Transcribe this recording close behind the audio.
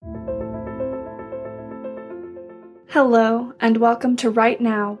Hello, and welcome to Right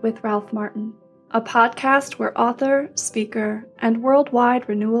Now with Ralph Martin, a podcast where author, speaker, and worldwide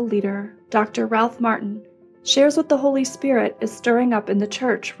renewal leader, Dr. Ralph Martin, shares what the Holy Spirit is stirring up in the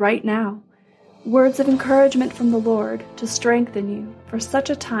church right now. Words of encouragement from the Lord to strengthen you for such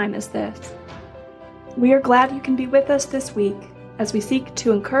a time as this. We are glad you can be with us this week as we seek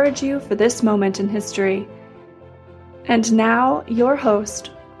to encourage you for this moment in history. And now, your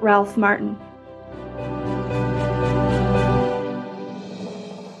host, Ralph Martin.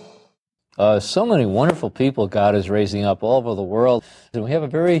 So many wonderful people God is raising up all over the world. And we have a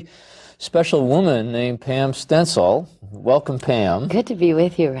very special woman named Pam Stenzel. Welcome, Pam. Good to be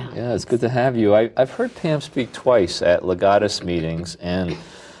with you, Ralph. Yeah, it's good to have you. I've heard Pam speak twice at Legatus meetings, and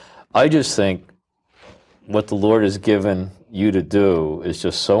I just think what the Lord has given you to do is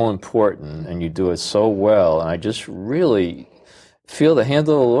just so important, and you do it so well. And I just really feel the hand of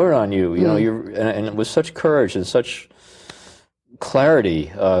the Lord on you. You know, and with such courage and such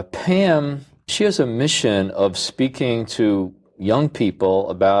clarity. Pam, she has a mission of speaking to young people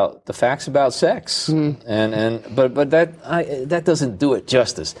about the facts about sex, but that doesn't do it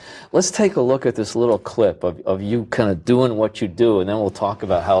justice. Let's take a look at this little clip of you kind of doing what you do, and then we'll talk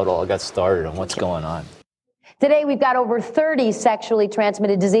about how it all got started and what's going on. Today, we've got over 30 sexually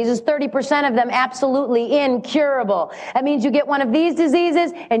transmitted diseases, 30% of them absolutely incurable. That means you get one of these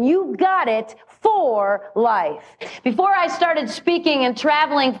diseases and you've got it for life. Before I started speaking and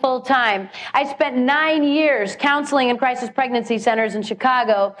traveling full time, I spent 9 years counseling in crisis pregnancy centers in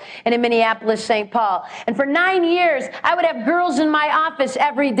Chicago and in Minneapolis, St. Paul. And for 9 years, I would have girls in my office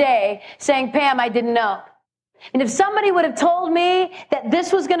every day saying, "Pam, I didn't know." And if somebody would have told me that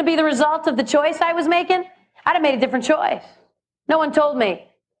this was going to be the result of the choice I was making, I'd have made a different choice. No one told me.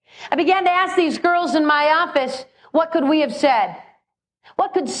 I began to ask these girls in my office, what could we have said?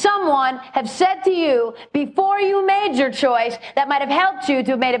 What could someone have said to you before you made your choice that might have helped you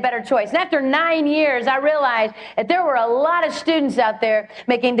to have made a better choice? And after 9 years, I realized that there were a lot of students out there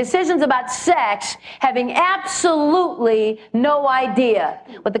making decisions about sex, having absolutely no idea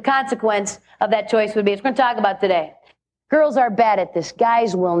what the consequence of that choice would be. It's what we're going to talk about today. Girls are bad at this.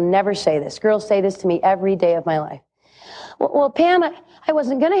 Guys will never say this. Girls say this to me every day of my life. Well, Pam, I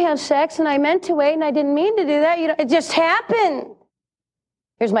wasn't going to have sex, and I meant to wait, and I didn't mean to do that. You know, it just happened.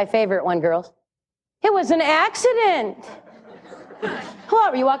 Here's my favorite one, girls. It was an accident. Hello,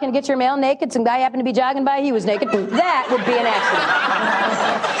 were you walking to get your mail naked? Some guy happened to be jogging by. He was naked. That would be an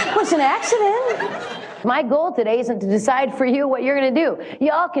accident. It was an accident. My goal today isn't to decide for you what you're going to do.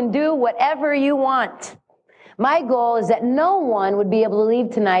 Y'all can do whatever you want. My goal is that no one would be able to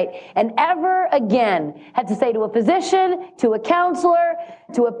leave tonight and ever again have to say to a physician, to a counselor,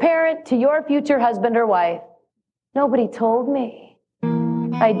 to a parent, to your future husband or wife, "Nobody told me.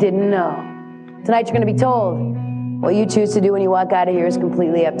 I didn't know." Tonight you're going to be told. What you choose to do when you walk out of here is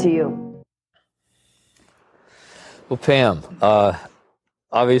completely up to you. Well, Pam,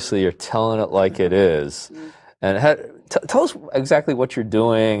 obviously you're telling it like it is. And tell us exactly what you're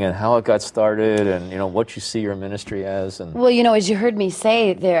doing and how it got started and, you know, what you see your ministry as. And well, you know, as you heard me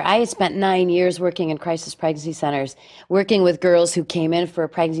say there, I spent 9 years working in crisis pregnancy centers, working with girls who came in for a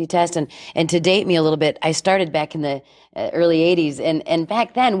pregnancy test. And to date me a little bit, I started back in the early 80s. And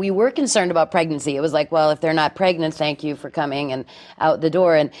back then, we were concerned about pregnancy. It was like, well, if they're not pregnant, thank you for coming and out the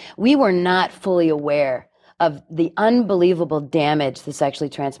door. And we were not fully aware of the unbelievable damage the sexually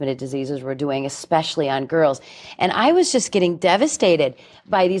transmitted diseases were doing, especially on girls. And I was just getting devastated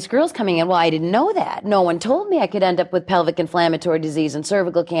by these girls coming in. Well, I didn't know that. No one told me I could end up with pelvic inflammatory disease and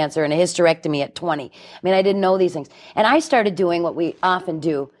cervical cancer and a hysterectomy at 20. I mean, I didn't know these things. And I started doing what we often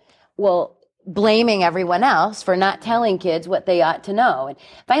do. Well, blaming everyone else for not telling kids what they ought to know. And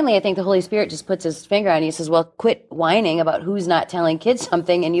finally, I think the Holy Spirit just puts his finger on you and says, well, quit whining about who's not telling kids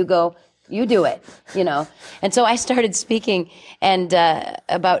something, and you go, you do it, you know. And so I started speaking and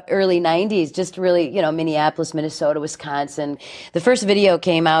about early 90s, just really, you know, Minneapolis, Minnesota, Wisconsin. The first video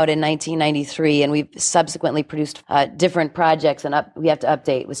came out in 1993, and we've subsequently produced different projects, and we have to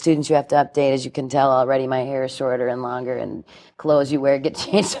update. With students, you have to update. As you can tell already, my hair is shorter and longer, and clothes you wear get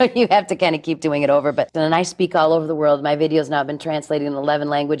changed, so you have to kind of keep doing it over. But and I speak all over the world. My video's now been translated in 11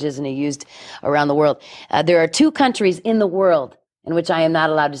 languages and are used around the world. There are 2 countries in the world in which I am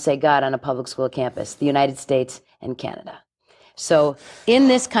not allowed to say God on a public school campus, the United States and Canada. So in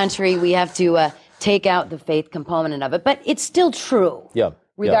this country, we have to take out the faith component of it, but it's still true. Yeah.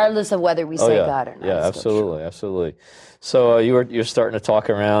 Regardless of whether we say God or not. Yeah, absolutely. So you're starting to talk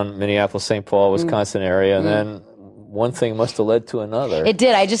around Minneapolis, St. Paul, Wisconsin area, and then one thing must have led to another. It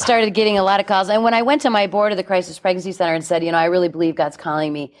did. I just started getting a lot of calls. And when I went to my board of the Crisis Pregnancy Center and said, you know, I really believe God's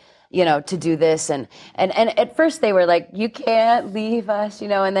calling me to do this. And at first they were like, you can't leave us,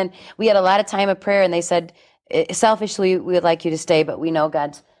 and then we had a lot of time of prayer, and they said, selfishly, we would like you to stay, but we know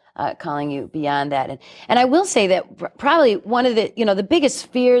God's calling you beyond that. And I will say that probably one of the biggest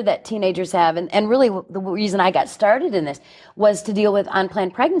fear that teenagers have, and really the reason I got started in this, was to deal with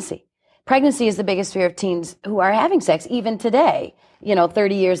unplanned pregnancy. Pregnancy is the biggest fear of teens who are having sex, even today,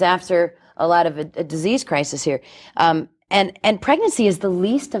 30 years after a lot of a disease crisis here. And pregnancy is the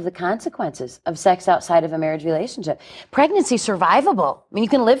least of the consequences of sex outside of a marriage relationship. Pregnancy survivable. I mean, you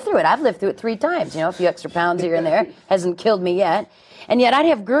can live through it. I've lived through it 3 times. A few extra pounds here and there hasn't killed me yet. And yet I'd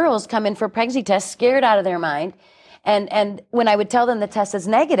have girls come in for pregnancy tests scared out of their mind. And when I would tell them the test is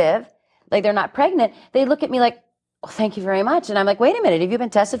negative, like they're not pregnant, they look at me like, well, thank you very much. And I'm like, wait a minute. Have you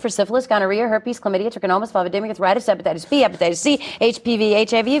been tested for syphilis, gonorrhea, herpes, chlamydia, trichomonas, vulvodynia, arthritis, hepatitis B, hepatitis C, HPV,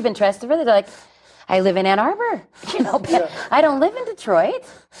 HIV? You've been tested for this? They're like, I live in Ann Arbor. I don't live in Detroit.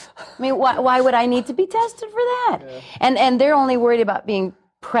 I mean, why would I need to be tested for that? Yeah. And they're only worried about being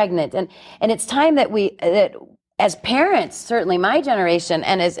pregnant. And it's time that that as parents, certainly my generation,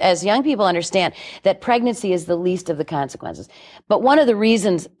 and as young people understand that pregnancy is the least of the consequences. But one of the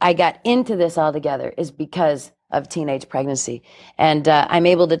reasons I got into this altogether is because of teenage pregnancy. And I'm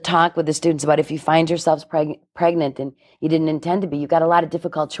able to talk with the students about if you find yourselves pregnant and you didn't intend to be, you've got a lot of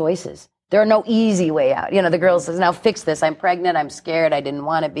difficult choices. There are no easy way out. The girl says, now fix this. I'm pregnant. I'm scared. I didn't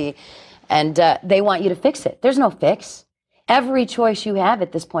want to be. And they want you to fix it. There's no fix. Every choice you have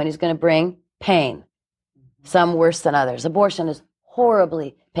at this point is going to bring pain, some worse than others. Abortion is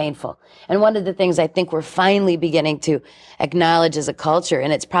horribly painful. And one of the things I think we're finally beginning to acknowledge as a culture,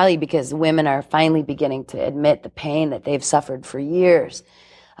 and it's probably because women are finally beginning to admit the pain that they've suffered for years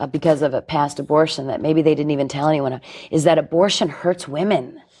because of a past abortion that maybe they didn't even tell anyone, is that abortion hurts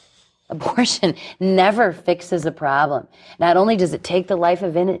women. Abortion never fixes a problem. Not only does it take the life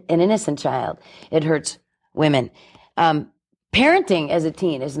of an innocent child, it hurts women. Parenting as a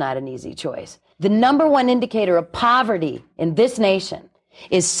teen is not an easy choice. The number one indicator of poverty in this nation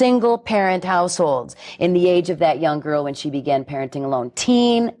is single parent households in the age of that young girl when she began parenting alone.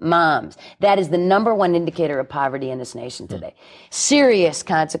 Teen moms. That is the number one indicator of poverty in this nation today. Serious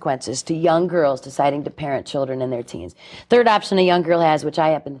consequences to young girls deciding to parent children in their teens. Third option a young girl has, which I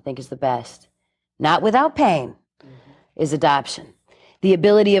happen to think is the best, not without pain, is adoption. The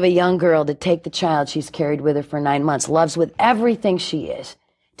ability of a young girl to take the child she's carried with her for 9 months, loves with everything she is,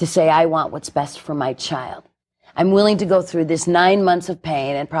 to say, I want what's best for my child. I'm willing to go through this 9 months of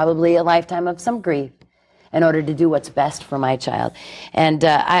pain and probably a lifetime of some grief in order to do what's best for my child. And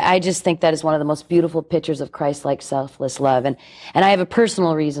I just think that is one of the most beautiful pictures of Christ-like selfless love. And I have a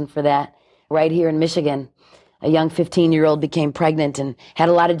personal reason for that. Right here in Michigan, a young 15-year-old became pregnant and had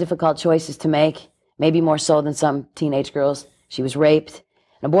a lot of difficult choices to make, maybe more so than some teenage girls. She was raped.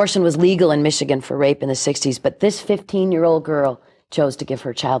 Abortion was legal in Michigan for rape in the 60s, but this 15-year-old girl chose to give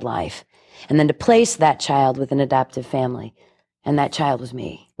her child life. And then to place that child with an adoptive family. And that child was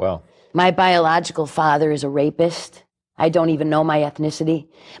me. Wow. My biological father is a rapist. I don't even know my ethnicity.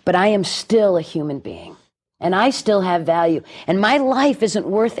 But I am still a human being. And I still have value. And my life isn't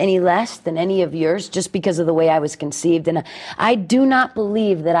worth any less than any of yours just because of the way I was conceived. And I do not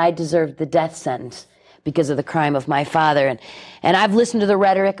believe that I deserved the death sentence because of the crime of my father. And I've listened to the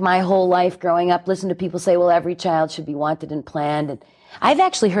rhetoric my whole life growing up, listened to people say, well, every child should be wanted and planned. And I've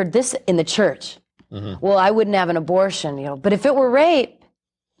actually heard this in the church. Mm-hmm. Well, I wouldn't have an abortion, but if it were rape,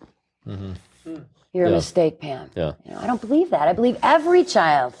 you're a mistake, Pam. Yeah. I don't believe that. I believe every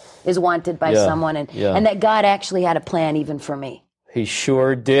child is wanted by someone and that God actually had a plan even for me. He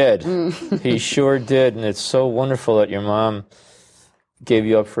sure did. He sure did. And it's so wonderful that your mom gave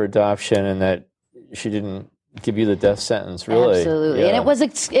you up for adoption and that she didn't give you the death sentence, really. Absolutely. Yeah.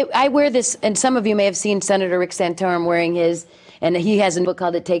 And I wear this, and some of you may have seen Senator Rick Santorum wearing his, and he has a book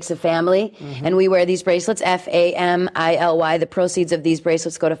called It Takes a Family, and we wear these bracelets, F-A-M-I-L-Y. The proceeds of these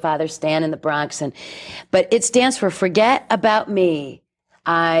bracelets go to Father Stan in the Bronx. But it stands for Forget About Me,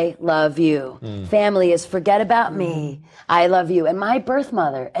 I Love You. Family is forget about me, I love you. And my birth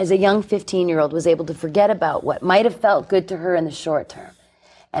mother, as a young 15-year-old, was able to forget about what might have felt good to her in the short term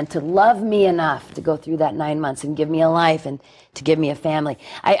and to love me enough to go through that 9 months and give me a life and to give me a family.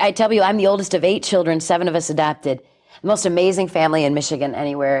 I tell you, I'm the oldest of 8 children, 7 of us adopted. The most amazing family in Michigan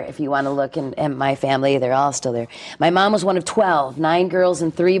anywhere, if you want to look, and my family, they're all still there. My mom was one of 12, 9 girls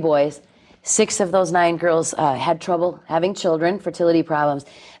and 3 boys. 6 of those 9 girls had trouble having children, fertility problems.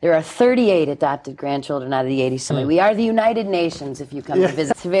 There are 38 adopted grandchildren out of the 80. We are the United Nations if you come to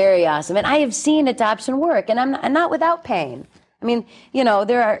visit. It's very awesome. And I have seen adoption work, and I'm not without pain. I mean,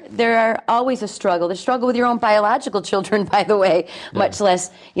 there are always a struggle. The struggle with your own biological children, by the way, much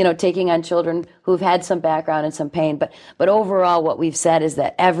less, taking on children who've had some background and some pain. But overall, what we've said is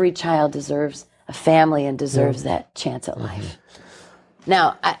that every child deserves a family and deserves that chance at life.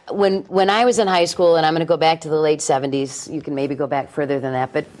 Now, when I was in high school, and I'm going to go back to the late 70s, you can maybe go back further than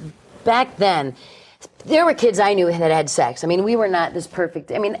that, but back then, there were kids I knew that had sex. I mean, we were not this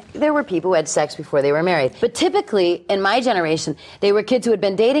perfect. I mean, there were people who had sex before they were married. But typically, in my generation, they were kids who had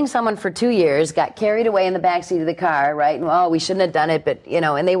been dating someone for 2 years, got carried away in the backseat of the car, right? And, we shouldn't have done it, but,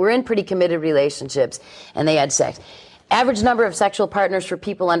 and they were in pretty committed relationships, and they had sex. Average number of sexual partners for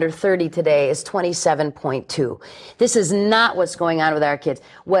people under 30 today is 27.2. This is not what's going on with our kids.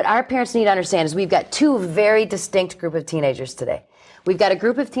 What our parents need to understand is we've got two very distinct group of teenagers today. We've got a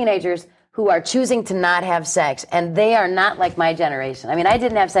group of teenagers who are choosing to not have sex, and they are not like my generation. I mean, I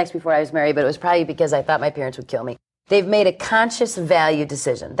didn't have sex before I was married, but it was probably because I thought my parents would kill me. They've made a conscious value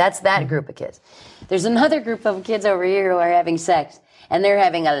decision. That's that group of kids. There's another group of kids over here who are having sex, and they're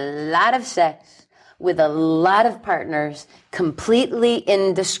having a lot of sex with a lot of partners, completely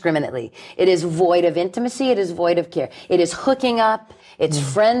indiscriminately. It is void of intimacy. It is void of care. It is hooking up. It's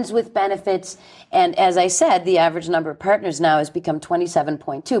friends with benefits. And as I said, the average number of partners now has become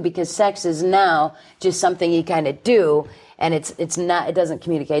 27.2 because sex is now just something you kind of do, and it doesn't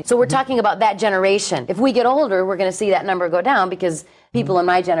communicate. So we're talking about that generation. If we get older, we're going to see that number go down because people in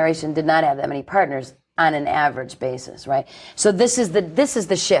my generation did not have that many partners on an average basis, right? So this is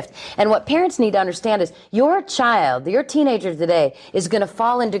the shift. And what parents need to understand is your child, your teenager today, is going to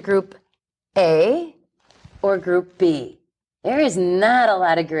fall into group A or group B. There is not a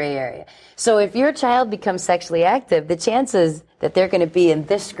lot of gray area. So if your child becomes sexually active, the chances that they're going to be in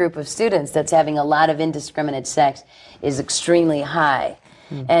this group of students that's having a lot of indiscriminate sex is extremely high.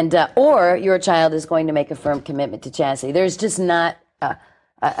 And or your child is going to make a firm commitment to chastity. There's just not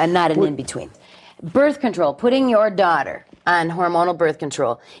an in-between. Birth control, putting your daughter on hormonal birth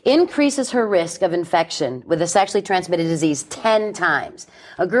control, increases her risk of infection with a sexually transmitted disease 10 times.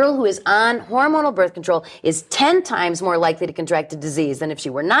 A girl who is on hormonal birth control is 10 times more likely to contract a disease than if she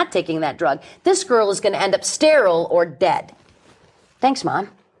were not taking that drug. This girl is going to end up sterile or dead. Thanks, Mom.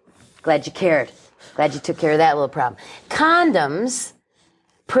 Glad you cared. Glad you took care of that little problem. Condoms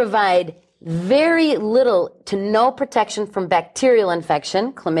provide very little to no protection from bacterial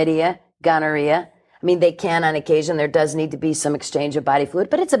infection, chlamydia, gonorrhea. I mean, they can on occasion. There does need to be some exchange of body fluid,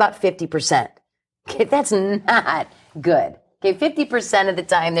 but it's about 50%. Okay, that's not good. Okay, 50% of the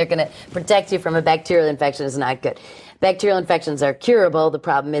time they're going to protect you from a bacterial infection is not good. Bacterial infections are curable. The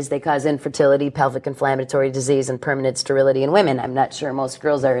problem is they cause infertility, pelvic inflammatory disease, and permanent sterility in women. I'm not sure most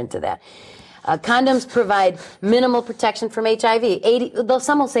girls are into that. Condoms provide minimal protection from HIV.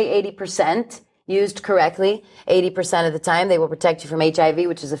 Some will say 80%. Used correctly, 80% of the time, they will protect you from HIV,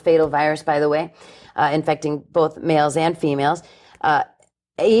 which is a fatal virus, by the way, infecting both males and females.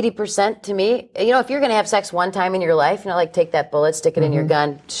 80% to me, if you're going to have sex one time in your life, like take that bullet, stick it in your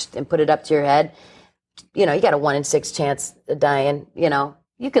gun, and put it up to your head, you got a 1 in 6 chance of dying,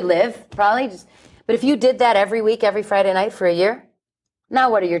 You could live, probably. But if you did that every week, every Friday night for a year, now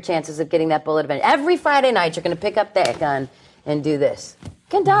what are your chances of getting that bullet event? Every Friday night, you're going to pick up that gun and do this.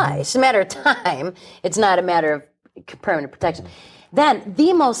 Can die. It's a matter of time. It's not a matter of permanent protection. Then,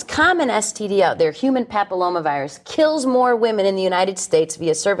 the most common STD out there, human papillomavirus, kills more women in the United States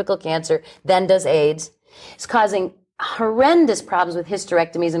via cervical cancer than does AIDS. It's causing horrendous problems with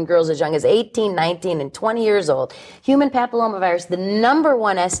hysterectomies in girls as young as 18, 19, and 20 years old. Human papillomavirus, the number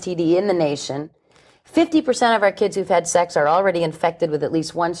one STD in the nation. 50% of our kids who've had sex are already infected with at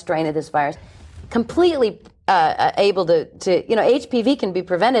least one strain of this virus. Completely able to HPV can be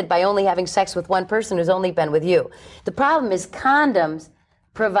prevented by only having sex with one person who's only been with you. The problem is condoms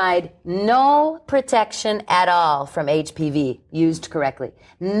provide no protection at all from HPV used correctly.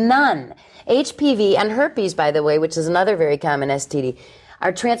 None. HPV and herpes, by the way, which is another very common STD,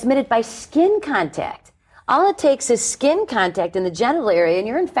 are transmitted by skin contact. All it takes is skin contact in the genital area and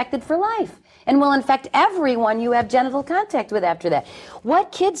you're infected for life. And will infect everyone you have genital contact with after that.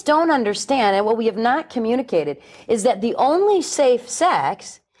 What kids don't understand, and what we have not communicated, is that the only safe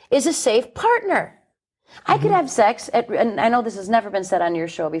sex is a safe partner. I could have sex, and I know this has never been said on your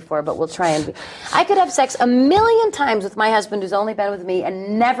show before, but we'll try and I could have sex 1,000,000 times with my husband who's only been with me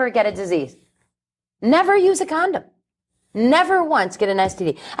and never get a disease. Never use a condom. Never once get an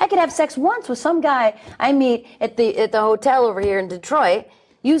STD. I could have sex once with some guy I meet at the hotel over here in Detroit,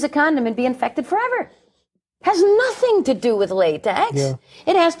 use a condom and be infected forever. Has nothing to do with latex. Yeah.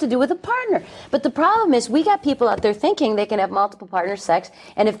 It has to do with a partner. But the problem is we got people out there thinking they can have multiple partner sex,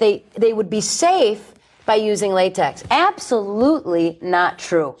 and if they would be safe by using latex. Absolutely not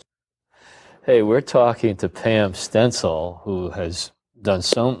true. Hey, we're talking to Pam Stenzel, who has done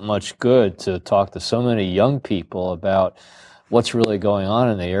so much good to talk to so many young people about what's really going on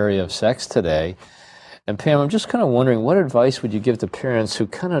in the area of sex today. And Pam, I'm just kind of wondering, what advice would you give to parents who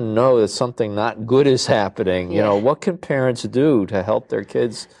kind of know that something not good is happening? You know, what can parents do to help their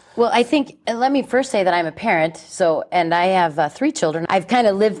kids? Well, I think, let me first say that I'm a parent, and I have 3 children. I've kind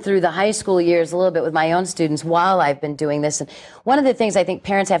of lived through the high school years a little bit with my own students while I've been doing this. And one of the things I think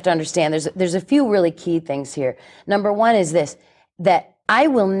parents have to understand, there's a few really key things here. Number one is this, that I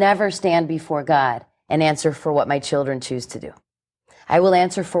will never stand before God and answer for what my children choose to do. I will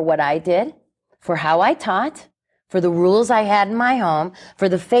answer for what I did, for how I taught, for the rules I had in my home, for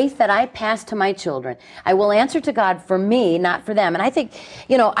the faith that I passed to my children. I will answer to God for me, not for them. And I think,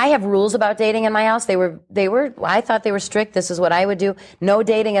 I have rules about dating in my house. I thought they were strict. This is what I would do. No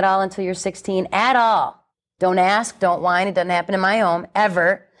dating at all until you're 16, at all. Don't ask, don't whine. It doesn't happen in my home,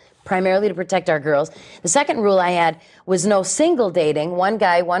 ever. Primarily to protect our girls. The second rule I had was no single dating, one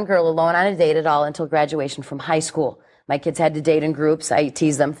guy, one girl alone on a date at all until graduation from high school. My kids had to date in groups. I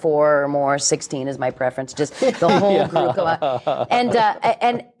tease them 4 or more. 16 is my preference. Just the whole group. And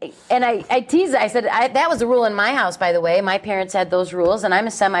I tease. I said that was a rule in my house. By the way, my parents had those rules, and I'm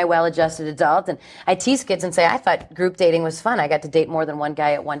a semi-well-adjusted adult. And I tease kids and say I thought group dating was fun. I got to date more than one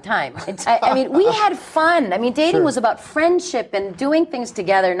guy at one time. I mean, we had fun. I mean, dating was about friendship and doing things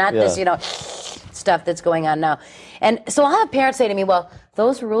together, not this stuff that's going on now. And so I'll have parents say to me, "Well,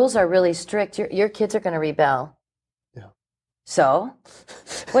 those rules are really strict. Your kids are going to rebel." So,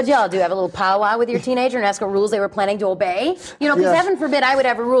 what'd y'all do? Have a little powwow with your teenager and ask what rules they were planning to obey? Because heaven forbid I would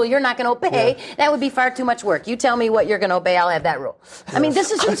have a rule you're not going to obey. Yeah. That would be far too much work. You tell me what you're going to obey, I'll have that rule. I mean,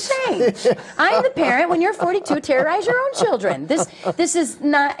 this is insane. I'm the parent. When you're 42, terrorize your own children. This is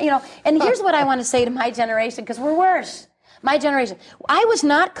not, and here's what I want to say to my generation, because we're worse. My generation. I was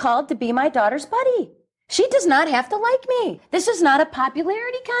not called to be my daughter's buddy. She does not have to like me. This is not a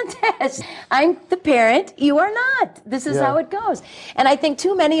popularity contest. I'm the parent. You are not. This is how it goes. And I think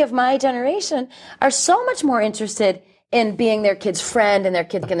too many of my generation are so much more interested in being their kid's friend and their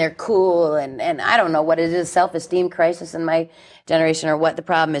kid and they're cool. And I don't know what it is, self-esteem crisis in my generation or what the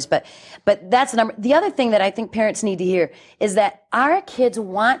problem is. But that's the number. The other thing that I think parents need to hear is that our kids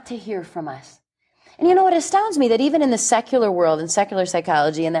want to hear from us. And it astounds me that even in the secular world, in secular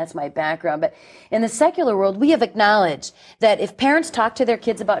psychology, and that's my background, but in the secular world, we have acknowledged that if parents talk to their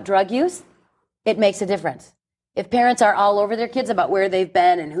kids about drug use, it makes a difference. If parents are all over their kids about where they've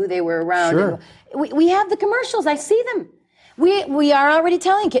been and who they were around, sure. We have the commercials. I see them. We are already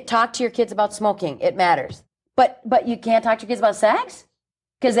telling talk to your kids about smoking. It matters. But you can't talk to your kids about sex?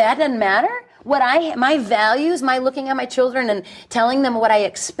 Because that doesn't matter? My values, my looking at my children and telling them what I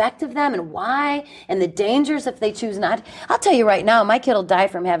expect of them and why and the dangers if they choose not. I'll tell you right now, my kid will die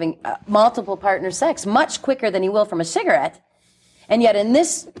from having multiple partner sex much quicker than he will from a cigarette. And yet in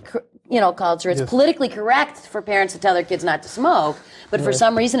this, culture, it's politically correct for parents to tell their kids not to smoke. But for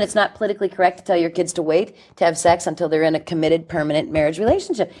some reason, it's not politically correct to tell your kids to wait to have sex until they're in a committed, permanent marriage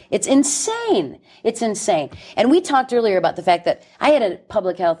relationship. It's insane. It's insane. And we talked earlier about the fact that I had a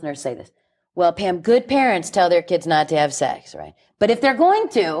public health nurse say this. Well, Pam, good parents tell their kids not to have sex, right? But if they're going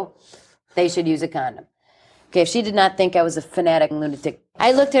to, they should use a condom. Okay, if she did not think I was a fanatic lunatic,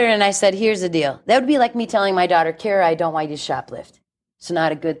 I looked at her and I said, here's the deal. That would be like me telling my daughter, Kara, I don't want you to shoplift. It's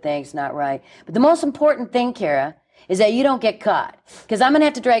not a good thing. It's not right. But the most important thing, Kara, is that you don't get caught. Because I'm going to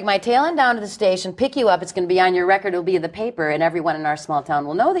have to drag my tail end down to the station, pick you up. It's going to be on your record. It'll be in the paper, and everyone in our small town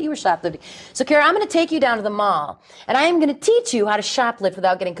will know that you were shoplifting. So, Kara, I'm going to take you down to the mall, and I am going to teach you how to shoplift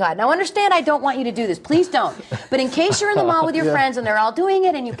without getting caught. Now, understand I don't want you to do this. Please don't. But in case you're in the mall with your friends and they're all doing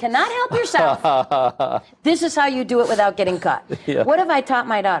it and you cannot help yourself, this is how you do it without getting caught. What have I taught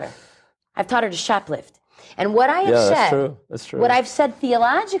my daughter? I've taught her to shoplift. And what I have said, that's true. What I've said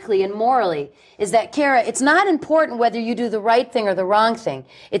theologically and morally is that, Kara, it's not important whether you do the right thing or the wrong thing.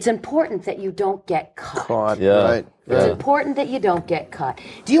 It's important that you don't get caught. Right. It's important that you don't get caught.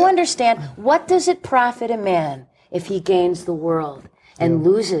 Do you understand? What does it profit a man if he gains the world and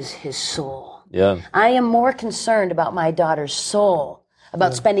loses his soul? Yeah. I am more concerned about my daughter's soul,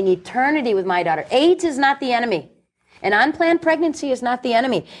 about spending eternity with my daughter. AIDS is not the enemy. An unplanned pregnancy is not the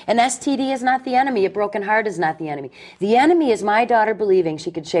enemy. An STD is not the enemy. A broken heart is not the enemy. The enemy is my daughter believing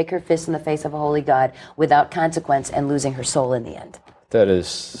she could shake her fist in the face of a holy God without consequence and losing her soul in the end. That is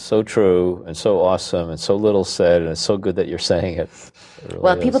so true and so awesome and so little said, and it's so good that you're saying it. It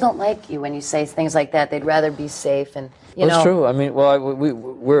really people is. don't like you when you say things like that. They'd rather be safe and, It's true. I mean,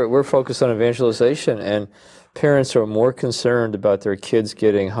 we're focused on evangelization, and parents are more concerned about their kids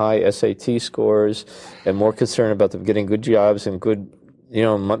getting high SAT scores and more concerned about them getting good jobs and good,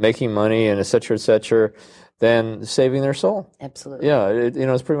 making money and et cetera, than saving their soul. Absolutely. Yeah,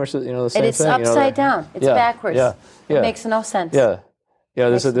 it's pretty much the same thing. And it's upside down. It's backwards. Yeah. It makes no sense. Yeah.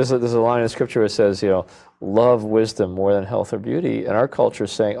 There's a line in Scripture that says, love wisdom more than health or beauty, and our culture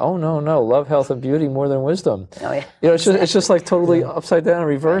is saying, oh no, love health and beauty more than wisdom. Oh yeah. It's just like totally upside down and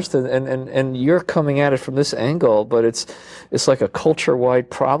reversed, and you're coming at it from this angle, but it's like a culture-wide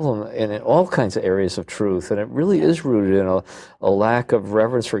problem in all kinds of areas of truth, and it really is rooted in a lack of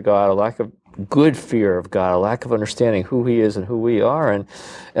reverence for God, a lack of good fear of God, a lack of understanding who He is and who we are, and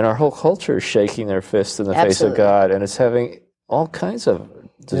our whole culture is shaking their fists in the face of God, and it's having all kinds of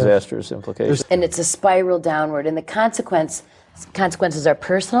disastrous implications. And it's a spiral downward, and the consequences are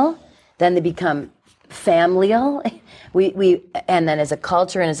personal, then they become familial. And then as a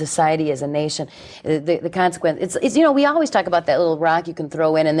culture and a society, as a nation, the consequence, it's we always talk about that little rock you can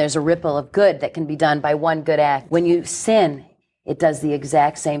throw in, and there's a ripple of good that can be done by one good act. When you sin, it does the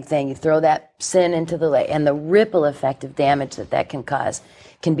exact same thing. You throw that sin into the lake, and the ripple effect of damage that can cause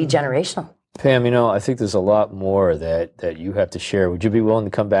can be generational. Pam, I think there's a lot more that you have to share. Would you be willing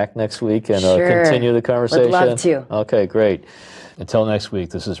to come back next week and Sure. continue the conversation? Would love to. Okay, great. Until next week,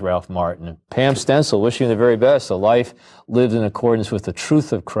 this is Ralph Martin. Pam Stenzel, wishing you the very best, a life lived in accordance with the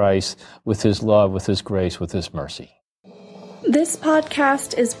truth of Christ, with His love, with His grace, with His mercy. This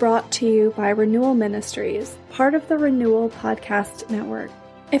podcast is brought to you by Renewal Ministries, part of the Renewal Podcast Network.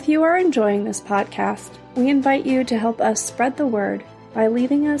 If you are enjoying this podcast, we invite you to help us spread the word by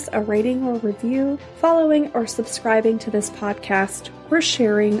leaving us a rating or review, following or subscribing to this podcast, or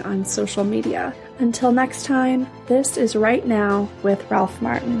sharing on social media. Until next time, this is Right Now with Ralph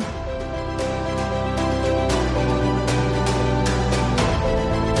Martin.